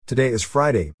Today is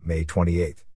Friday, May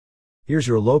 28th. Here's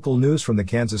your local news from the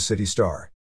Kansas City Star.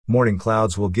 Morning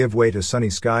clouds will give way to sunny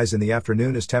skies in the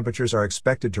afternoon as temperatures are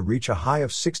expected to reach a high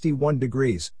of 61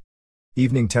 degrees.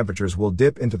 Evening temperatures will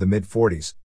dip into the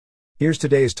mid-40s. Here's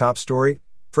today's top story.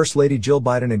 First Lady Jill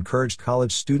Biden encouraged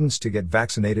college students to get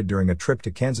vaccinated during a trip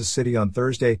to Kansas City on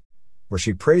Thursday, where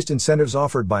she praised incentives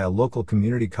offered by a local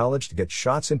community college to get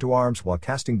shots into arms while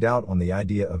casting doubt on the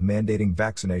idea of mandating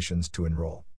vaccinations to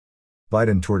enroll.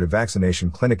 Biden toured a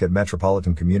vaccination clinic at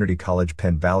Metropolitan Community College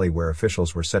Penn Valley where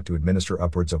officials were set to administer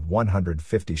upwards of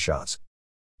 150 shots.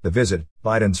 The visit,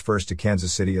 Biden's first to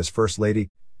Kansas City as First Lady,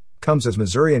 comes as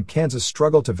Missouri and Kansas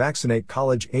struggle to vaccinate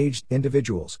college-aged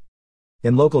individuals.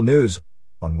 In local news,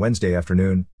 on Wednesday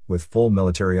afternoon, with full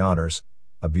military honors,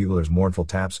 a bugler's mournful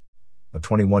taps, a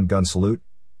 21-gun salute,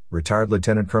 retired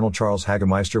Lieutenant Colonel Charles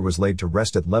Hagemeister was laid to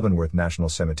rest at Leavenworth National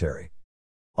Cemetery.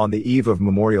 On the eve of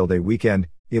Memorial Day weekend,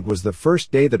 it was the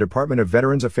first day the Department of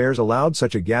Veterans Affairs allowed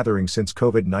such a gathering since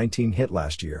COVID-19 hit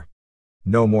last year.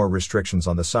 No more restrictions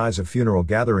on the size of funeral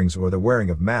gatherings or the wearing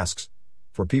of masks,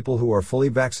 for people who are fully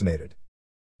vaccinated.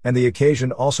 And the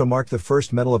occasion also marked the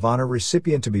first Medal of Honor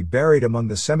recipient to be buried among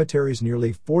the cemetery's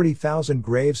nearly 40,000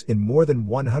 graves in more than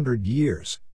 100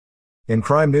 years. In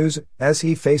crime news, as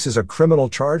he faces a criminal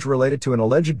charge related to an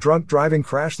alleged drunk driving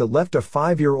crash that left a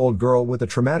 5-year-old girl with a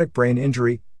traumatic brain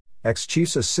injury,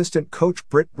 ex-Chiefs assistant coach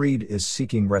Britt Reid is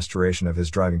seeking restoration of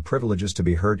his driving privileges to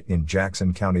be heard in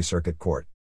Jackson County Circuit Court.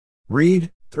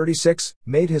 Reid, 36,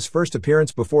 made his first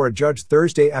appearance before a judge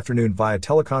Thursday afternoon via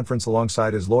teleconference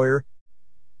alongside his lawyer,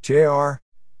 J.R.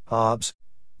 Hobbs,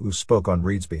 who spoke on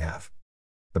Reid's behalf.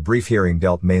 The brief hearing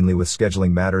dealt mainly with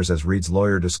scheduling matters as Reid's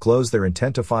lawyer disclosed their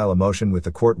intent to file a motion with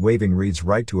the court waiving Reid's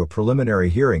right to a preliminary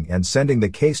hearing and sending the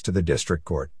case to the district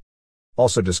court.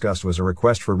 Also discussed was a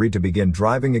request for Reid to begin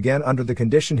driving again under the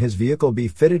condition his vehicle be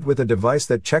fitted with a device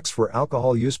that checks for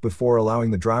alcohol use before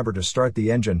allowing the driver to start the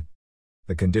engine.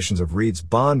 The conditions of Reid's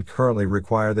bond currently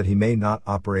require that he may not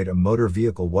operate a motor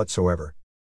vehicle whatsoever.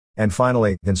 And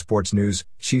finally, in sports news,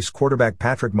 Chiefs quarterback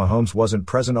Patrick Mahomes wasn't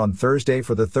present on Thursday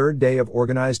for the third day of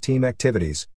organized team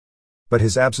activities. But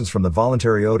his absence from the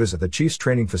voluntary OTAs at the Chiefs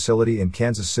training facility in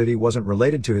Kansas City wasn't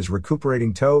related to his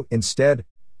recuperating toe. Instead,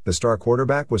 the star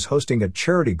quarterback was hosting a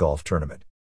charity golf tournament.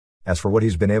 As for what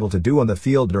he's been able to do on the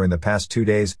field during the past 2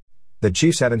 days, the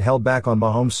Chiefs haven't held back on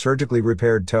Mahomes' surgically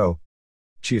repaired toe.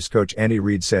 Chiefs coach Andy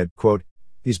Reid said, quote,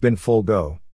 "He's been full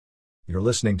go." You're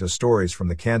listening to stories from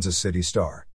the Kansas City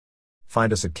Star.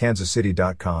 Find us at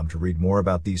kansascity.com to read more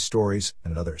about these stories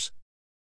and others.